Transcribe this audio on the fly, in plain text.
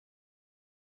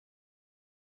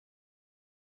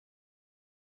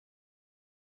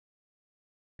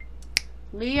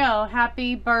Leo,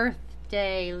 happy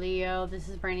birthday, Leo. This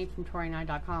is Brandy from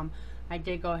Taurean.com. I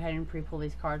did go ahead and pre-pull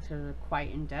these cards because they're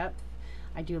quite in-depth.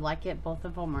 I do like it. Both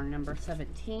of them are number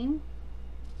 17.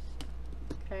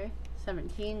 Okay,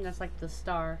 17. That's like the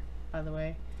star, by the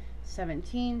way.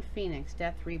 17, Phoenix,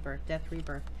 death, rebirth,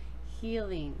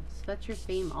 healing. So that's your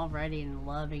theme already and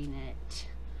loving it.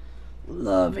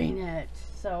 Loving it.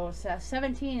 So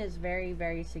 17 is very,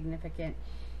 very significant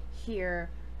here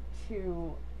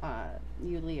to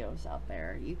you Leos out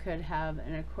there. You could have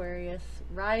an Aquarius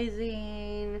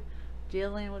rising,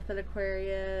 dealing with an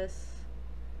Aquarius.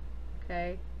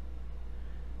 Okay.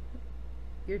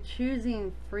 You're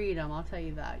choosing freedom, I'll tell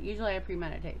you that. Usually I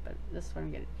premeditate, but this one I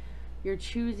get it. You're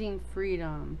choosing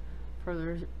freedom for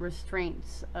the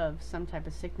restraints of some type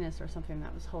of sickness or something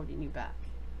that was holding you back.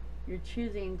 You're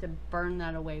choosing to burn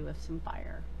that away with some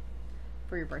fire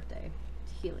for your birthday.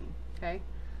 It's healing, okay?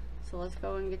 So let's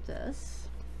go and get this.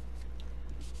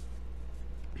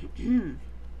 Okay, you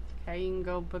can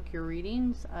go book your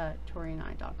readings at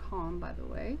Taurean.com, by the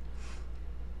way.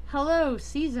 Hello,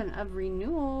 season of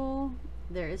renewal.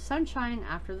 There is sunshine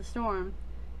after the storm.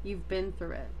 You've been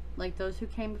through it. Like those who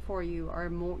came before you are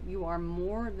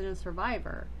more than a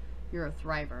survivor. You're a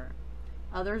thriver.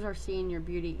 Others are seeing your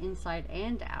beauty inside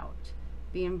and out.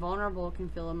 Being vulnerable can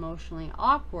feel emotionally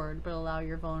awkward, but allow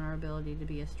your vulnerability to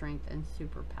be a strength and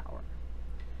superpower.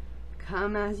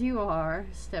 Come as you are,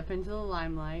 step into the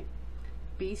limelight,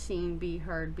 be seen, be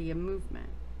heard, be a movement.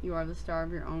 You are the star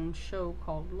of your own show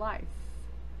called life.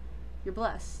 You're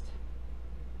blessed.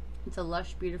 It's a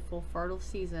lush, beautiful, fertile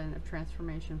season of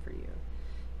transformation for you.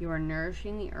 You are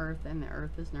nourishing the earth and the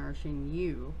earth is nourishing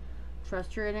you.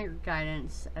 Trust your inner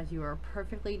guidance as you are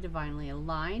perfectly divinely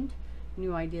aligned.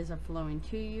 New ideas are flowing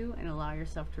to you and allow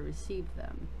yourself to receive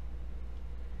them.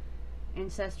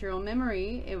 Ancestral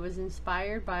memory, it was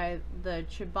inspired by the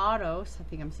Chibados, I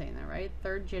think I'm saying that right,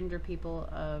 third gender people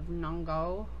of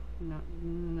Ndongo,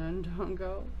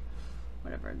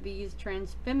 whatever. These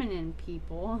trans feminine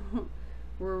people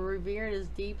were revered as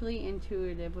deeply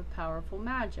intuitive with powerful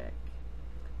magic.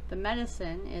 The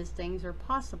medicine is things are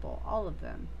possible, all of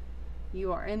them.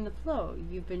 You are in the flow.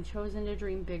 You've been chosen to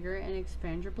dream bigger and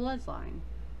expand your bloodline.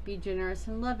 Be generous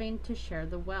and loving to share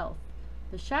the wealth.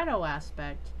 The shadow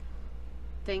aspect,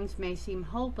 things may seem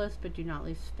hopeless, but do not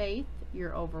lose faith.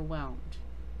 You're overwhelmed.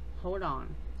 Hold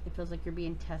on. It feels like you're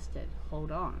being tested.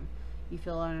 Hold on. You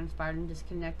feel uninspired and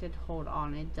disconnected. Hold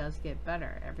on. It does get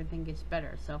better. Everything gets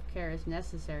better. Self-care is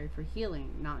necessary for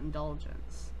healing, not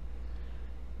indulgence.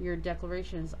 Your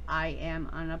declaration is, I am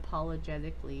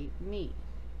unapologetically me.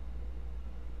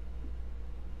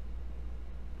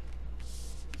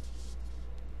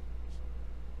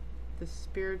 The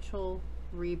spiritual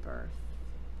rebirth.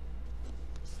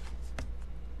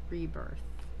 Rebirth.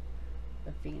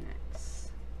 The phoenix.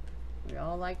 We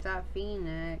all like that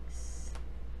phoenix.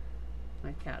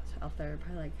 My cat's out there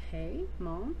probably like, hey,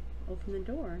 Mom, open the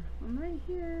door. I'm right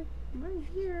here. I'm right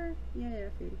here. Yeah,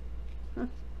 Fee.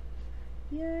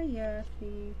 Yeah,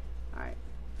 Fee. Alright.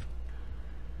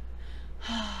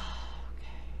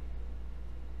 Okay.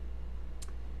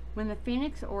 When the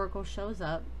Phoenix Oracle shows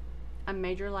up, a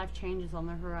major life change is on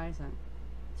the horizon.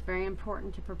 It's very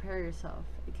important to prepare yourself.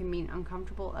 It can mean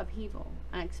uncomfortable upheaval,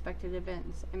 unexpected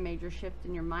events, a major shift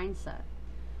in your mindset.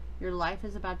 Your life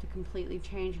is about to completely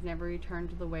change and never return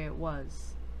to the way it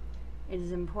was. It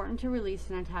is important to release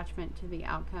an attachment to the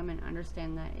outcome and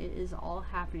understand that it is all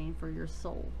happening for your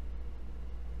soul.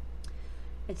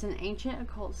 It's an ancient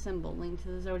occult symbol linked to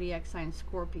the zodiac sign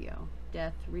Scorpio,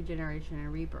 death, regeneration,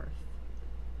 and rebirth.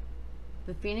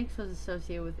 The phoenix was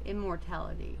associated with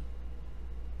immortality,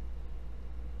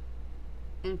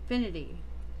 infinity.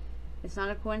 It's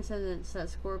not a coincidence that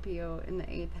Scorpio in the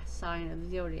 8th sign of the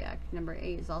zodiac, number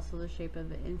 8, is also the shape of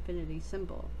the infinity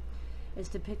symbol. It's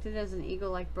depicted as an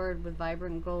eagle-like bird with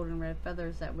vibrant gold and red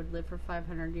feathers that would live for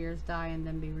 500 years, die, and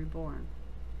then be reborn.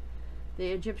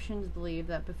 The Egyptians believed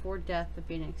that before death, the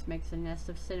phoenix makes a nest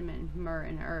of cinnamon, myrrh,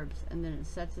 and herbs, and then it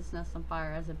sets its nest on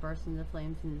fire as it bursts into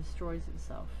flames and destroys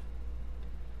itself.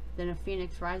 Then a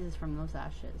phoenix rises from those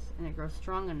ashes, and it grows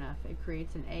strong enough. It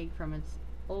creates an egg from its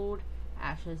old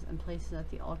ashes and places it at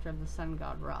the altar of the sun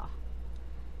god Ra.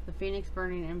 The phoenix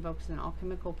burning invokes an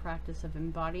alchemical practice of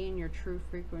embodying your true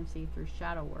frequency through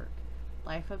shadow work,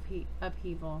 life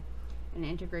upheaval, and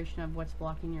integration of what's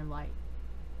blocking your light.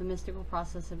 The mystical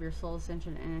process of your soul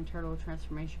ascension and internal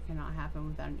transformation cannot happen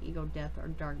without an ego death or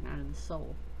dark night of the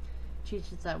soul. It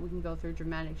teaches that we can go through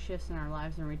dramatic shifts in our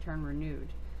lives and return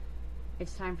renewed.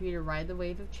 It's time for you to ride the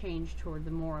wave of change toward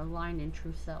the more aligned and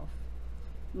true self.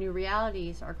 New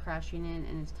realities are crashing in,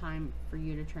 and it's time for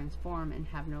you to transform and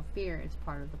have no fear. It's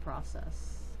part of the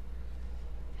process.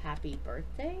 Happy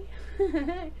birthday.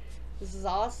 This is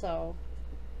also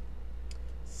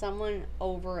someone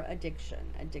over addiction.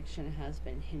 Addiction has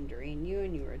been hindering you,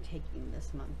 and you are taking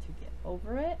this month to get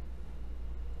over it.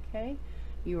 Okay?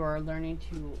 You are learning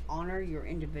to honor your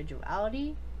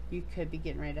individuality. You could be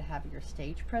getting ready to have your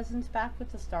stage presence back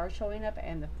with the star showing up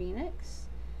and the phoenix.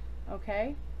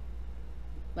 Okay?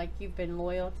 Like you've been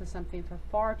loyal to something for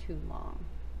far too long.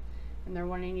 And they're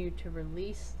wanting you to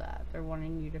release that. They're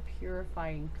wanting you to purify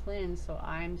and cleanse. So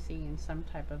I'm seeing some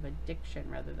type of addiction,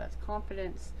 whether that's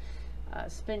confidence,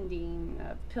 spending,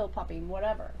 pill popping,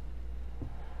 whatever.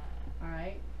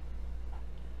 Alright?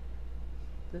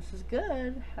 This is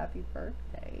good. Happy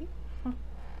birthday.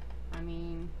 I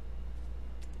mean,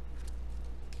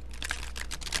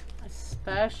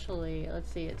 especially,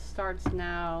 let's see, it starts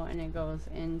now and it goes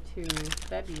into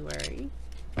February.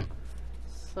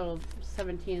 So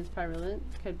 17 is probably,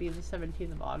 could be the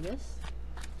 17th of August.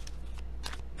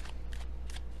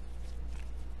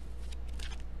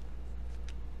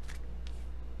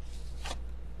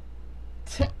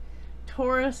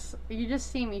 Taurus, you just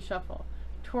see me shuffle.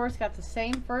 Taurus got the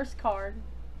same first card.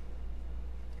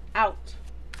 Out.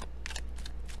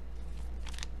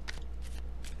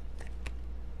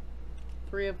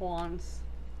 Three of Wands.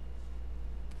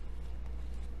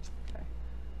 Okay.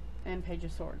 And Page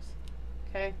of Swords.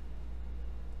 Okay.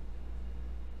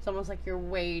 It's almost like you're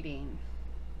waiting.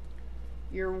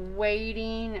 You're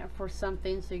waiting for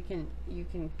something so you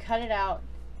can cut it out,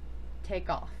 take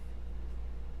off.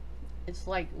 It's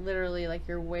like literally like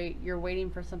you're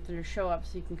waiting for something to show up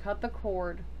so you can cut the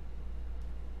cord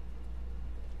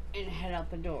and head out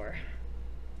the door.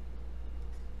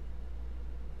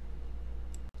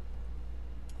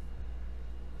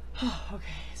 Okay,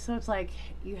 so it's like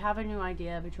you have a new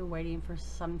idea, but you're waiting for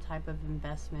some type of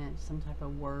investment, some type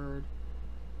of word.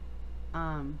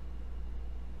 And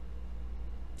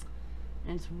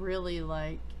it's really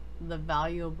like the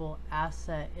valuable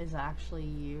asset is actually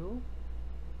you.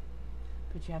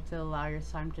 But you have to allow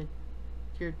yourself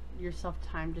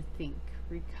time to think,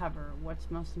 recover what's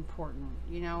most important.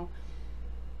 You know,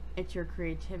 it's your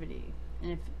creativity.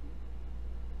 And if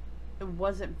it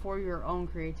wasn't for your own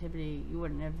creativity, you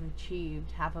wouldn't have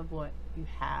achieved half of what you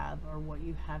have or what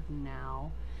you have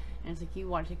now. And it's like you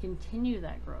want to continue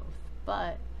that growth,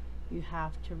 but you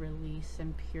have to release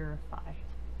and purify.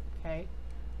 Okay?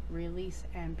 Release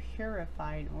and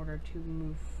purify in order to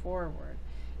move forward.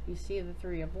 You see the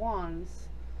Three of Wands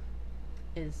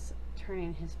is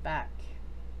turning his back.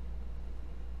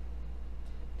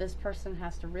 This person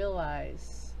has to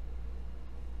realize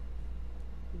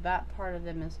that part of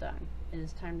them is done. It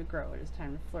is time to grow. It is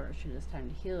time to flourish. It is time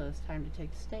to heal. It is time to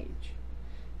take the stage.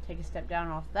 Take a step down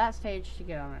off that stage to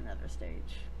get on another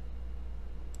stage.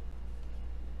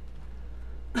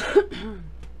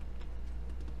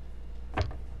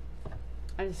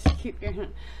 I just keep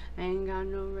hearing, I ain't got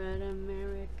no red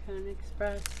American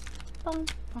Express. Bum,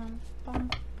 bum, bum,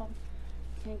 bum.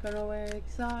 Can't go nowhere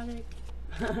exotic.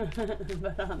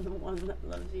 But I'm the one that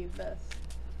loves you best.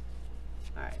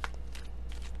 Alright.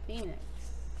 Phoenix.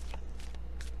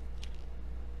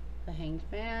 The Hanged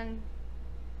Man.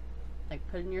 Like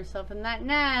putting yourself in that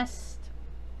nest.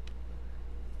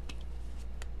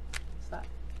 What's that?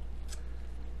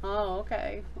 Oh,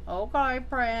 okay. Okay,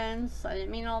 friends. I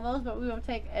didn't mean all those, but we will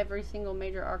take every single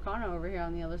major arcana over here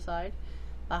on the other side.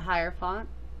 The Hierophant,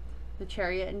 the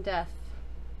Chariot, and Death.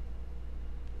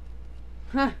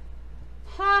 Ha!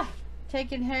 Ha!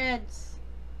 Taking heads.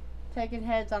 Taking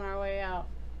heads on our way out.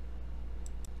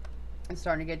 It's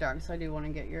starting to get dark, so I do want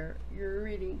to get your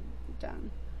reading done.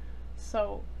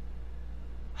 So,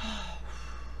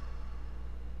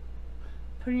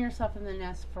 putting yourself in the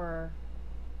nest for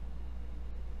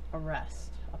a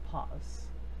rest, a pause,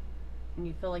 and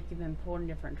you feel like you've been pulled in a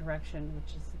different direction,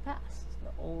 which is the past,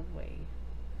 the old way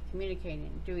of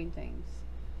communicating, doing things,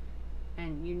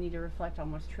 and you need to reflect on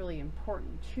what's truly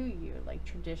important to you, like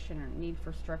tradition or need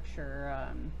for structure.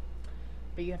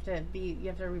 But you have to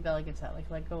rebel against that,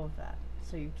 like let go of that,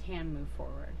 so you can move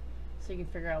forward, so you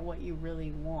can figure out what you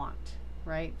really want,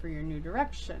 right, for your new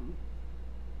direction.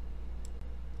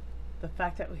 The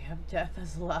fact that we have Death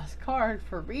as the last card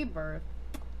for rebirth,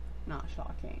 not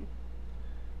shocking,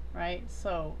 right?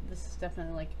 So this is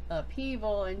definitely like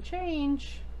upheaval and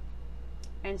change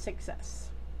and success.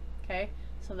 Okay,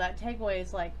 so that takeaway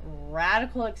is like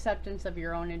radical acceptance of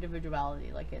your own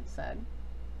individuality, like it said,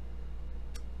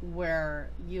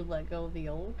 where you let go of the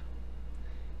old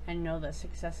and know that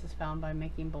success is found by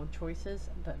making bold choices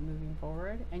but moving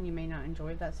forward. And you may not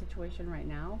enjoy that situation right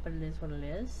now, but it is what it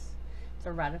is. It's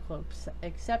a radical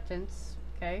acceptance,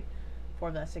 okay,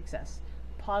 for that success.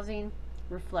 Pausing,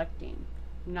 reflecting,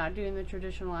 not doing the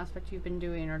traditional aspect you've been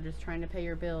doing, or just trying to pay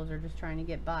your bills, or just trying to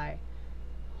get by.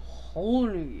 Whole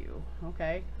new you,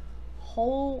 okay?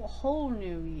 Whole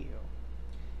new you.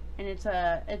 And it's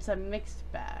a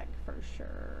mixed bag for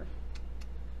sure.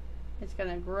 It's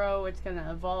gonna grow, it's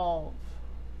gonna evolve.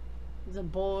 It's a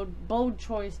bold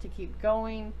choice to keep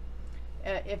going.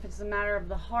 If it's a matter of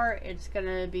the heart, it's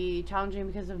gonna be challenging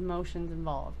because of emotions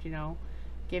involved, you know,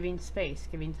 giving space,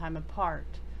 giving time apart.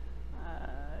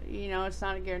 You know, it's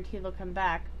not a guarantee they'll come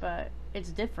back, but it's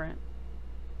different.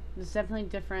 It's definitely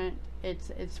different.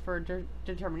 It's for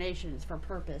determination. It's for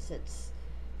purpose. It's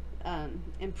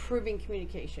improving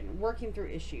communication, working through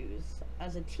issues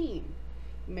as a team.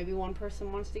 Maybe one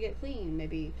person wants to get clean.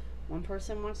 Maybe one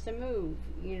person wants to move.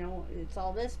 You know, it's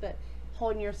all this, but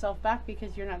holding yourself back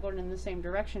because you're not going in the same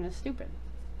direction is stupid.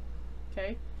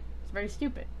 Okay, it's very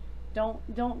stupid.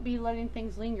 Don't be letting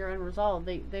things linger unresolved.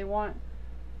 They want.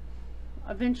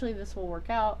 Eventually, this will work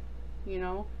out. You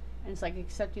know, and it's like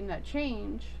accepting that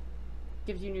change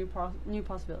gives you new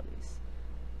possibilities.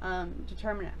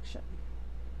 Determined action,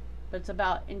 but it's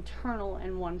about internal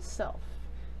and oneself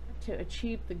to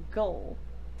achieve the goal,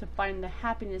 to find the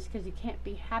happiness, because you can't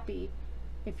be happy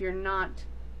if you're not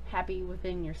happy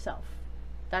within yourself.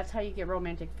 That's how you get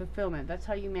romantic fulfillment. That's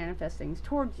how you manifest things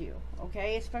towards you,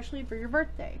 okay? Especially for your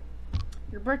birthday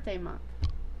month.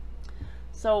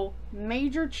 So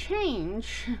major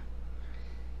change,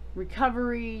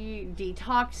 recovery,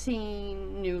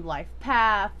 detoxing, new life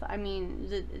path. I mean,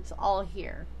 it's all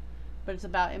here, but it's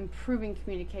about improving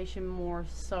communication more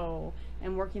so,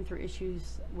 and working through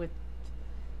issues with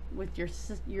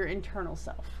your internal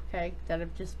self, okay, that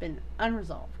have just been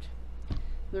unresolved.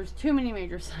 There's too many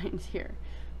major signs here,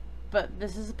 but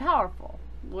this is powerful.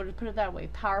 We'll just put it that way.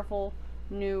 Powerful,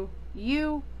 new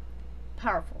you,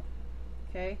 powerful,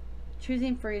 okay?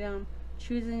 Choosing freedom,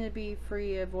 choosing to be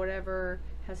free of whatever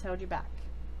has held you back.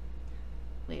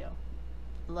 Leo,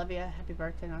 love you. Happy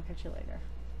birthday, and I'll catch you later.